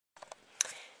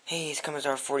Hey, it's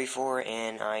Commissar44,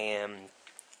 and I am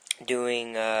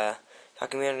doing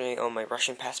documentary on my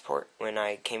Russian passport. When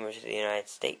I came over to the United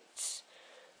States,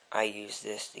 I used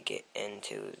this to get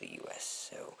into the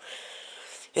U.S., so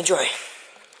enjoy!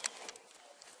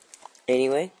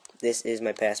 Anyway, this is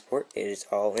my passport. It is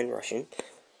all in Russian.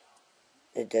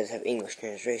 It does have English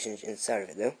translations inside of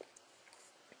it, though.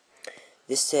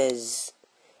 This says,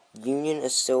 Union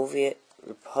of Soviet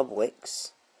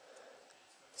Republics,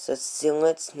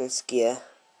 Socialistnitskia.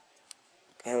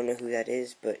 I don't know who that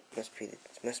is, but it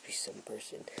must be some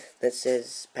person. That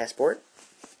says passport,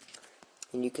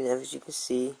 and as you can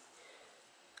see,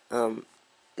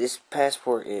 this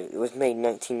passport it was made in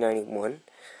 1991.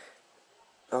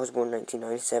 I was born in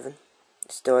 1997.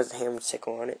 It still has the hammer and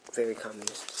sickle on it. Very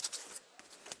communist.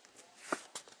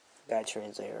 Got a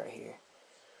translator right here.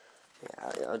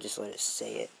 Yeah, I'll just let it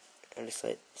say it. I'll just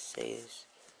let it say this.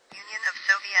 Union of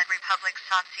Soviet Republic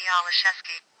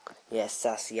Socialistski. Yes,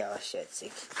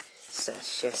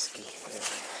 Socialistski.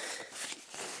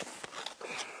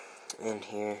 And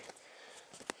here.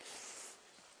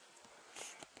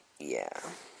 Yeah.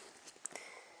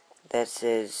 That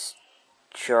says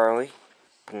Charlie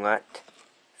Blatt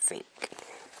Fink.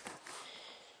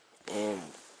 And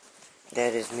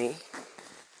that is me.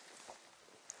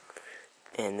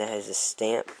 And that has a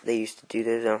stamp. They used to do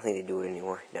this. I don't think they do it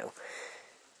anymore. No.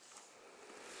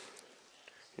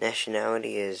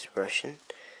 Nationality is Russian.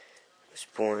 Was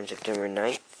born September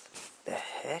 9th. The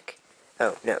heck?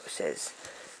 Oh, no, it says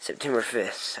September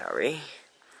 5th, sorry.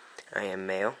 I am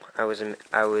male. I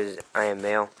am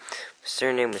male. My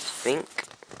surname was Fink.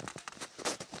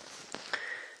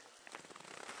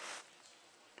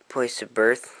 Place of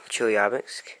birth,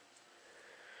 Chelyabinsk.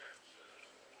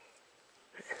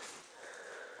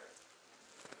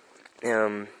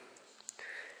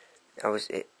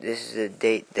 This is the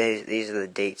date. These are the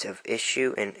dates of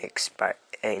issue and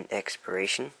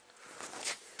expiration.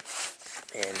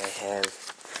 And I have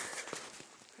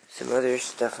some other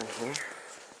stuff in here.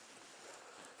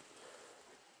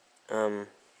 I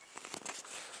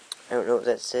don't know what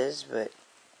that says, but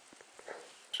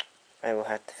I will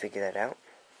have to figure that out.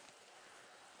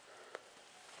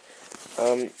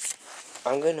 I'm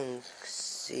gonna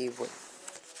see what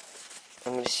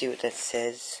that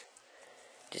says.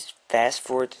 Just fast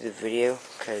forward through the video,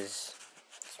 because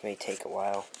this may take a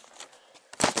while.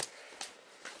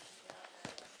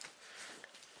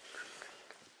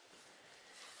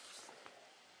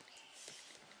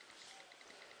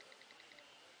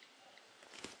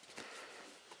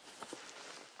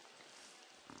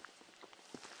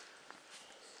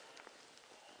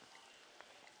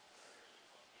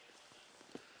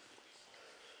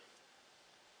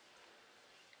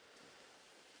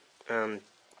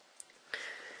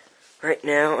 Right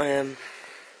now I am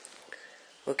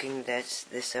looking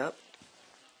this up.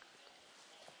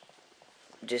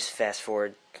 Just fast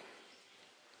forward.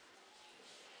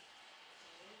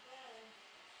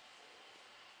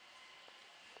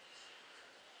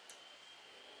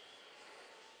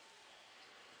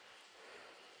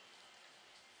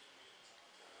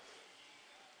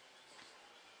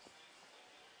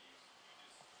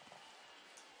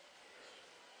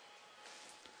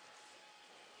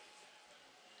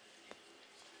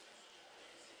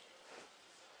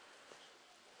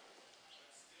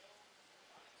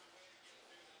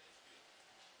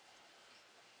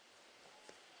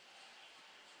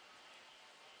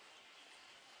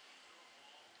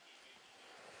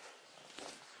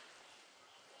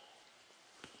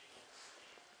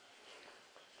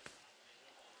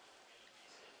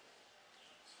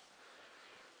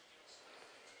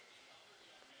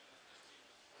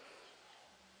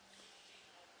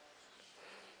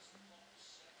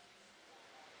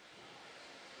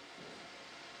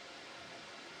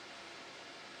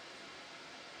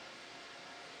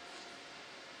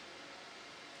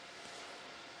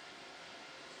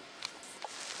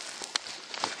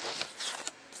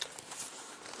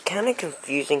 Kind of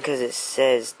confusing because it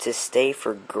says to stay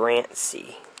for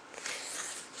Grancy.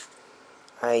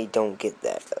 I don't get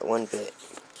that one bit.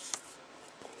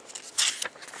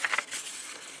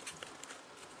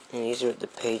 And these are what the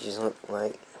pages look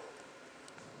like.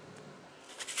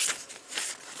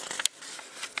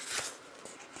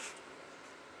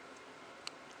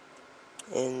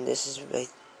 And this is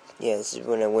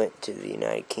when I went to the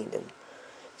United Kingdom.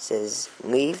 It says,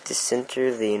 leave to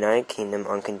center the United Kingdom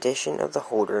on condition of the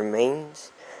holder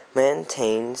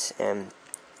maintains and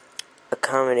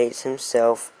accommodates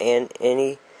himself and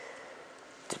any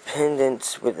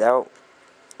dependents without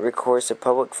recourse of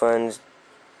public funds,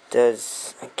 I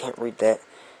can't read that,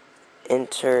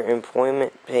 enter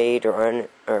employment paid or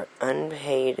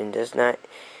unpaid, and does not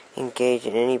engage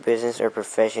in any business or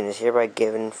profession is hereby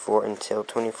given for until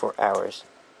 24 hours.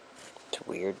 It's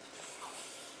weird.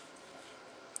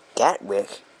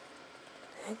 Gatwick?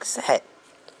 What's that?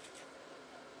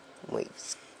 Wait,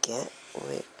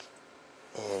 Gatwick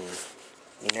and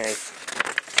United.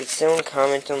 Could someone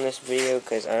comment on this video?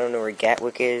 Because I don't know where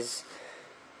Gatwick is.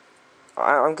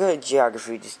 I'm good at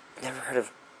geography, just never heard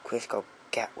of a place called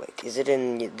Gatwick. Is it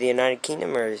in the United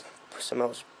Kingdom or some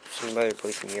other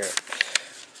place in Europe?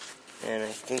 And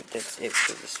I think that's it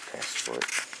for this passport.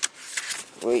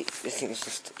 Wait, I think it's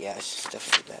just, yeah, it's just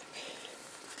stuff like that.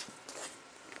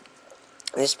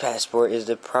 This passport is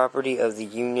the property of the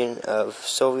Union of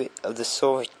Soviet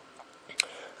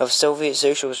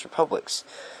Socialist Republics.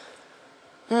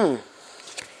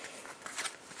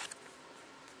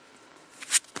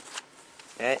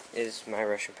 That is my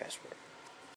Russian passport.